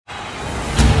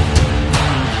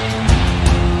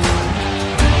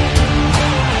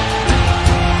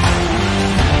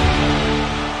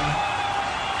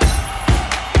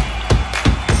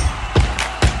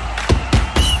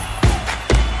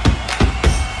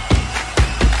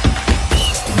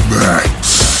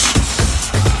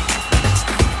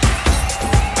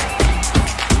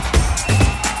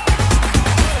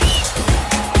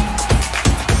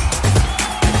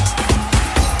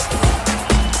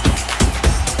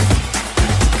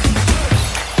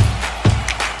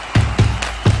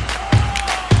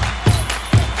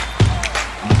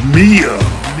Mia.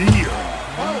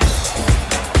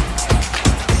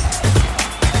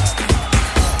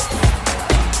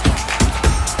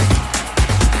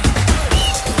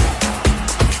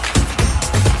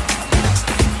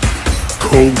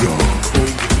 Koga.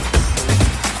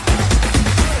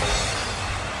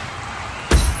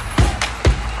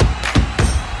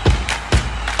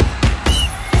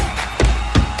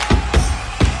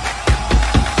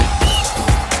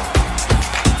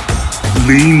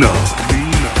 Lena.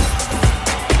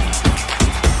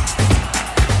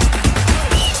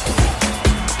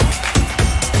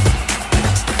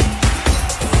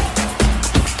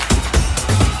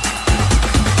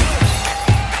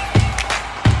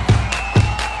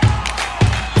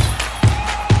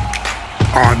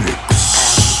 Onyx.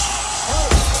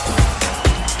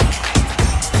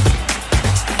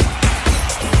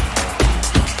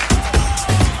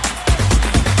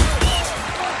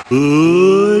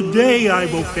 Good day,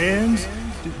 aibo fans.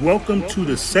 Welcome to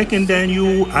the second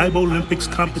annual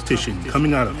aibolympics competition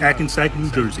coming out of Hackensack,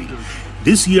 New Jersey.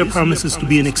 This year promises to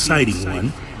be an exciting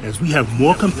one as we have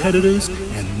more competitors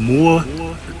and more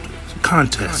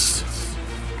contests.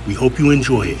 We hope you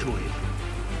enjoy it.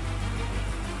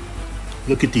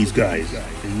 Look at these guys.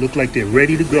 They look like they're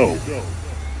ready to go.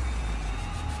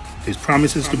 This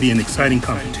promises to be an exciting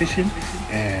competition,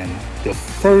 and the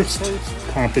first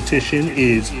competition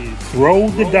is throw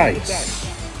the dice.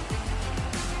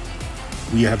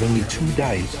 We have only 2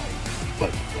 dice, but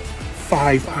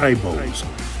 5 aibos.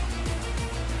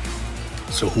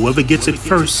 So whoever gets it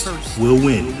first will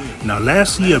win. Now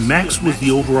last year, Max was the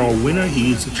overall winner.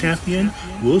 He is the champion.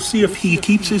 We'll see if he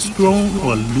keeps his throne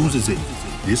or loses it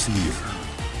this year.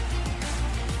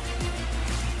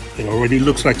 It already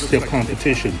looks like stiff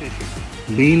competition.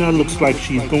 Lena looks like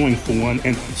she's going for one,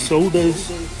 and so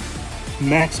does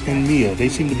Max and Mia. They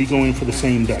seem to be going for the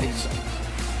same dice.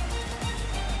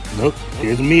 Look,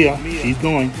 there's Mia. She's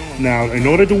going. Now, in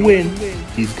order to win,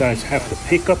 these guys have to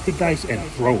pick up the dice and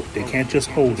throw it. They can't just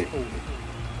hold it.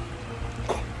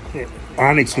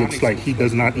 Onyx looks like he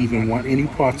does not even want any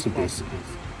parts of this.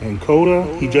 And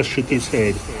Coda, he just shook his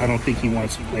head. I don't think he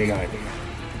wants to play either.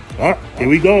 Ah, here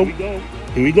we go.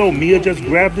 Here we go. Mia just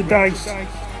grabbed the dice.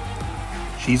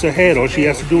 She's ahead. All she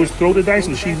has to do is throw the dice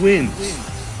and she wins.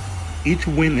 Each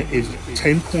win is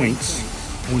 10 points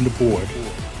on the board.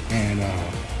 And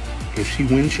if she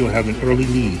wins, she'll have an early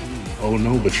lead. Oh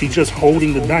no, but she's just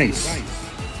holding the dice.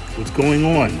 What's going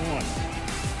on?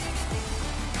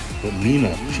 But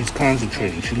Lena, she's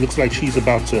concentrating. She looks like she's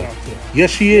about to...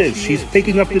 Yes, she is. She's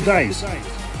picking up the dice.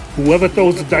 Whoever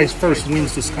throws the dice first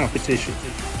wins this competition.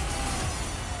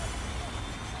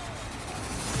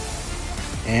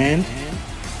 And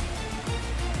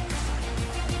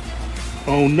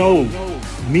oh no,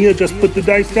 Mia just put the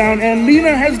dice down and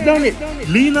Lena has done it.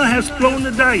 Lena has thrown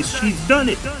the dice. She's done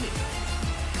it.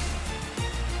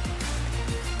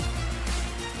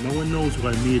 No one knows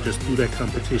why Mia just threw that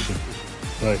competition,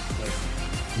 but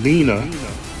Lena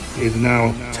is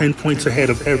now 10 points ahead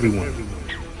of everyone.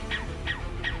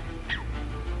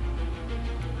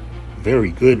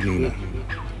 Very good, Lena.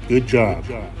 Good job.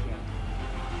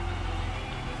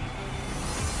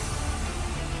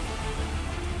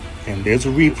 And there's a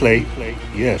replay.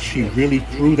 Yes, she really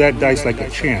threw that dice like a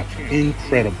champ.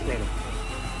 Incredible.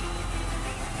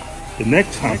 The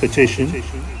next competition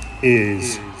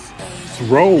is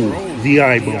throw the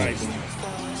aibo.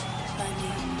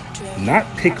 Not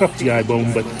pick up the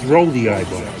aibo, but throw the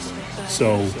aibo.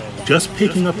 So just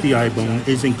picking up the aibo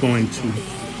isn't going to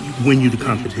win you the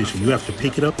competition. You have to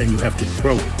pick it up and you have to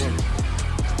throw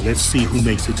it. Let's see who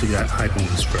makes it to that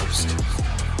aibos first.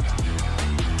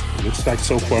 Looks like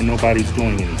so far nobody's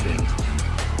doing anything.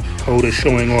 Coda's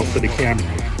showing off for the camera.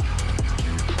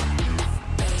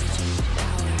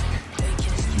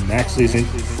 Max isn't.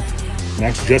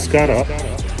 Max just got up.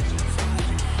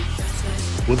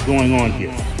 What's going on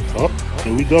here? Oh,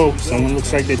 here we go. Someone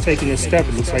looks like they're taking a step.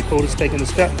 It looks like Coda's taking a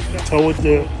step toward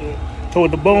the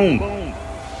bone.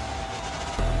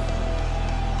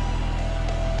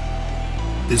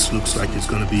 This looks like it's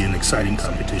going to be an exciting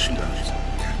competition, guys.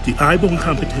 The aibo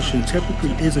competition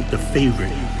typically isn't the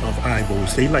favorite of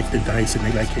aibos. They like the dice and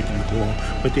they like kicking the ball,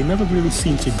 but they never really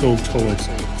seem to go towards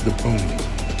the bone.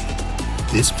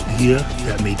 This year,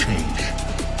 that may change.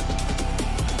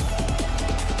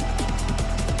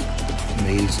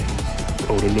 Amazing.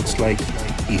 Coda looks like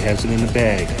he has it in the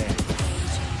bag.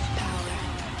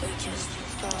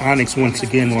 Onyx once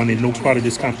again wanted no part of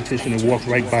this competition and walked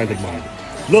right by the bone.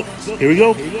 Look, here we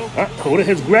go. Coda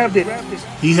has grabbed it.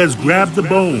 He has grabbed the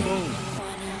bone.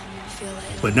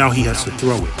 But now he has to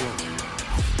throw it.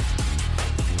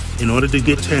 In order to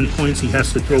get 10 points, he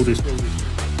has to throw this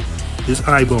his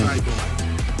eye bone.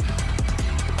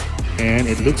 And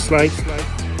it looks like,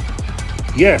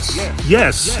 yes,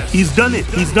 he's done it.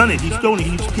 He's done it. He's done it.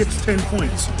 He gets 10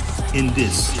 points in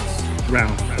this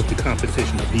round of the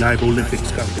competition, of the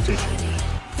aibolympics competition.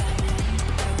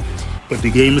 But the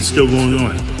game is still going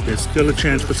on. There's still a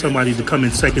chance for somebody to come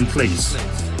in second place.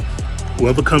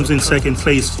 Whoever comes in second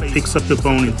place, picks up the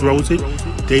bone and throws it,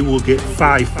 they will get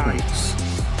 5 points.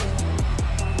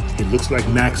 It looks like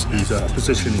Max is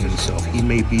positioning himself. He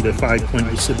may be the 5-point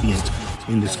recipient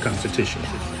in this competition.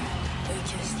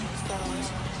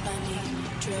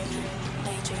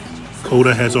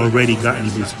 Coda has already gotten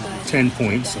his 10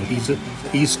 points, so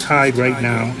he's tied right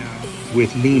now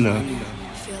with Lena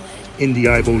in the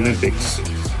aibolympics.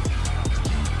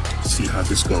 See how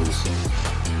this goes.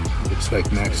 Looks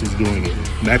like Max is doing it.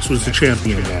 Max was the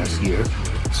champion last year,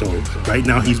 so right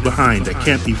now he's behind. That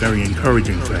can't be very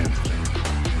encouraging for him.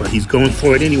 But he's going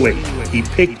for it anyway. He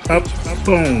picked up the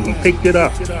bone. He picked it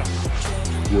up.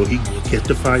 Will he get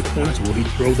the 5 points? Will he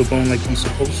throw the bone like he's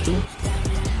supposed to?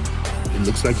 It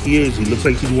looks like he is. He looks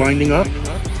like he's winding up.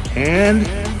 And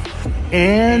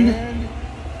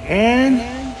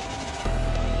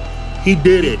he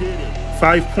did it.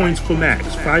 5 points for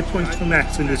Max. 5 points for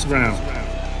Max in this round.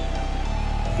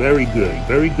 Very good.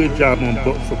 Very good job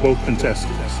for both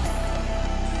contestants.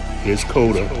 Here's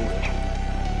Coda.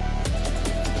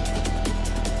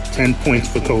 10 points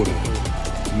for Coda.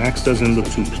 Max doesn't look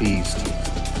too pleased.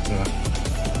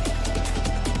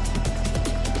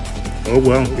 Oh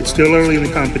well, it's still early in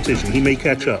the competition. He may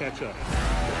catch up.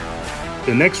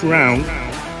 The next round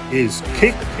is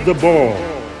kick the ball.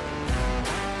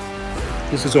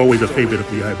 This is always a favorite of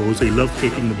the aibos. They love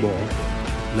kicking the ball.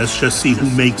 Let's just see who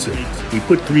makes it. We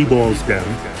put 3 balls down.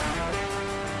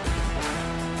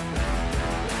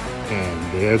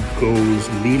 And there goes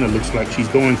Lena. Looks like she's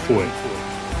going for it.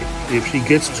 If she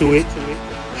gets to it,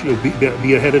 she'll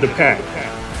be ahead of the pack.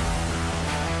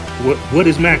 What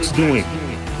is Max doing?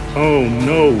 Oh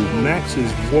no, Max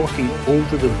is walking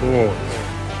over the ball.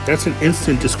 That's an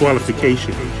instant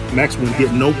disqualification. Max will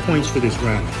get no points for this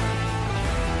round.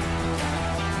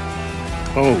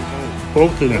 Oh,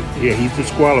 both of them. Yeah, he's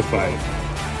disqualified.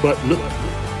 But look,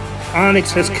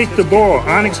 Onyx has kicked the ball.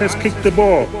 Onyx has kicked the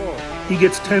ball. He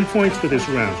gets 10 points for this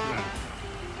round.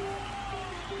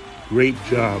 Great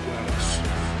job, Onyx.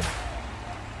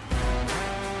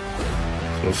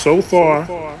 So far,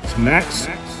 it's Max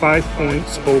 5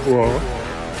 points overall.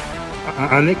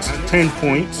 Onyx 10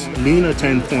 points. Lena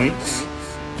 10 points.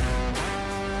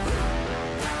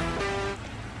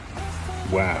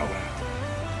 Wow.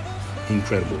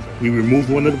 Incredible. We removed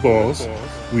one of the balls.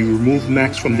 We removed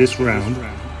Max from this round.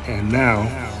 And now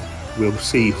we'll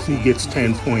see who gets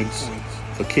 10 points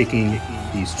for kicking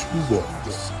these 2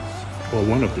 balls. Or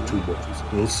one of the 2 balls.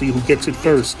 We'll see who gets it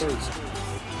first.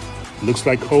 Looks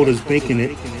like Coda's making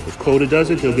it. If Coda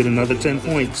does it, he'll get another 10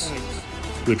 points,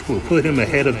 which will put him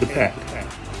ahead of the pack.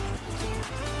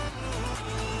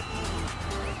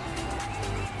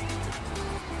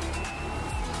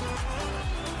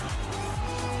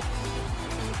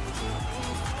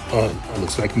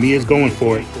 Looks like Mia's going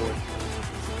for it.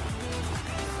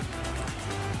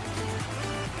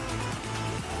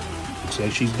 Looks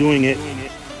like she's doing it.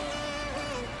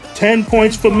 10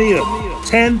 points for Mia.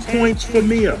 10 points for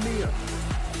Mia.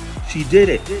 She did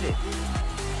it.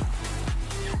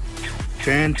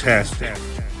 Fantastic.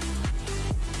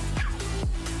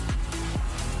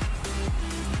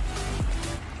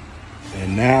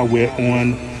 And now we're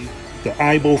on the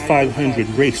aibo 500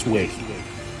 raceway.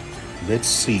 Let's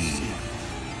see.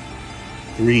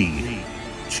 3,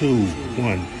 2,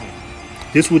 1.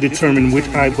 This will determine which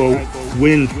aibo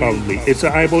wins probably. It's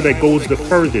an aibo that goes the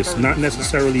furthest, not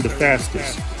necessarily the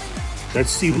fastest.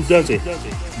 Let's see who does it.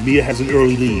 Mia has an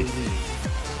early lead.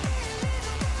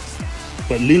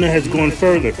 But Lena has gone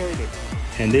further.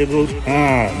 And there goes,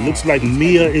 looks like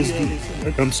Lena is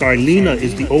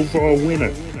the overall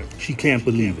winner. She can't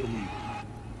believe it.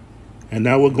 And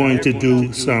now we're going to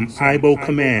do some aibo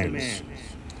commands.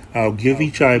 I'll give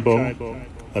each aibo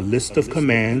a list of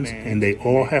commands, and they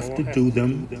all have to do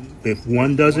them. If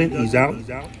one doesn't, he's out.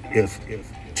 If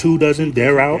 2 doesn't,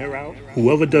 they're out.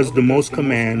 Whoever does the most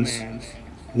commands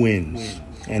wins.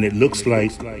 And it looks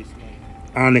like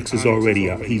Onyx is already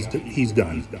out. He's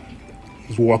done.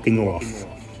 He's walking off.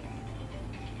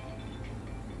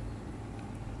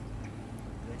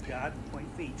 Good job. Point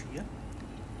for each of you.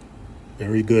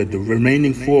 Very good. The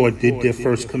remaining 4 did their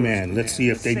first command. Let's see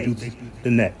if they do the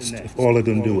next. If all of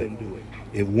them do it.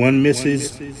 If one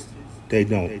misses, they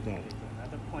don't.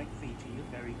 Another point for each of you.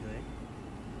 Very good.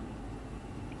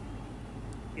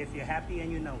 If you're happy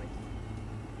and you know it.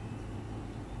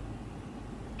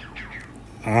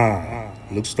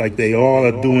 Looks like they all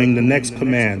are doing the next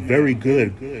command. Very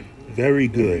good. Very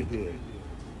good.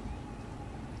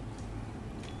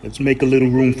 Let's make a little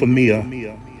room for Mia.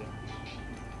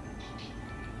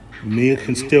 Mia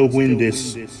can still win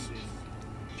this.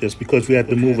 Just because we had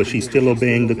to move her, she's still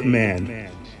obeying the command.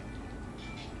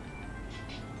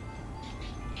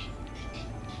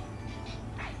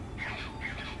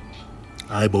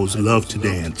 Aibos love to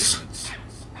dance.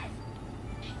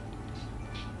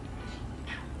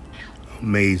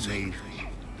 Amazing.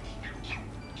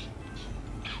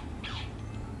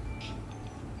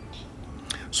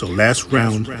 So last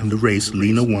round in the race,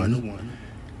 Lena won.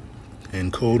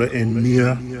 And Coda and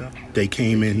Mia, they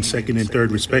came in second and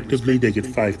third respectively. They get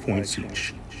 5 points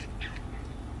each.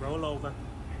 Roll over.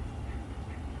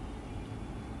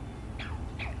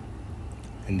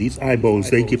 And these aibos,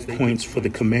 they get points for the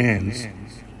commands,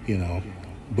 you know,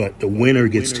 but the winner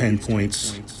gets 10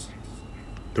 points.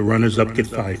 The runners-up get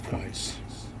 5 points.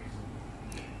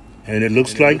 And it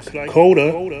looks like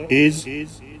Coda is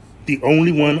the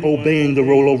only one obeying the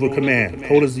rollover command.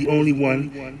 Coda's the only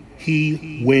one.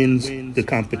 He wins the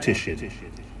competition.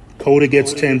 Coda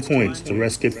gets 10 points. The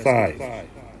rest get 5.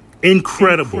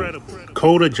 Incredible.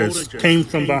 Coda just came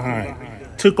from behind.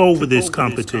 Took over this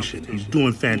competition. He's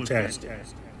doing fantastic.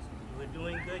 We're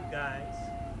doing good, guys.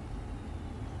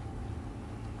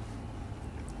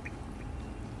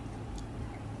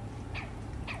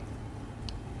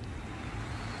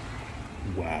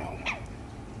 Wow.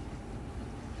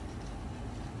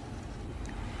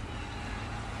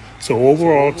 So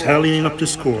overall, tallying up the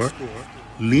score,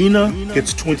 Lena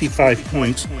gets 25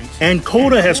 points and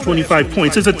Coda has 25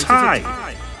 points. It's a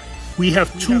tie. We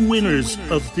have 2 winners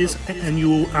of this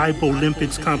annual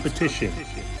aibolympics competition.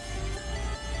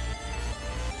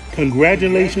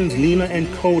 Congratulations, Lena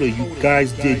and Coda. You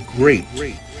guys did great.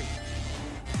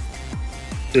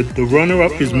 The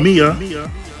runner-up is Mia,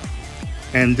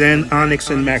 and then Onyx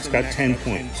and Max got 10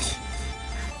 points.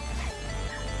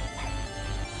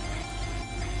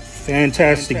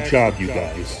 Fantastic job, you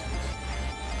guys.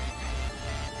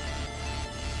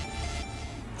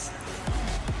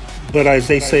 But as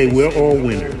they say, we're all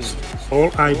winners.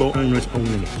 All aibo owners are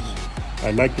winners.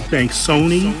 I'd like to thank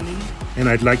SONY, and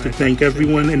I'd like to thank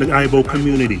everyone in the aibo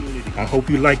community. I hope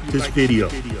you liked this video.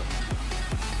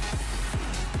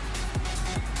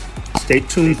 Stay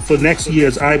tuned for next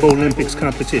year's aibolympics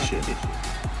competition.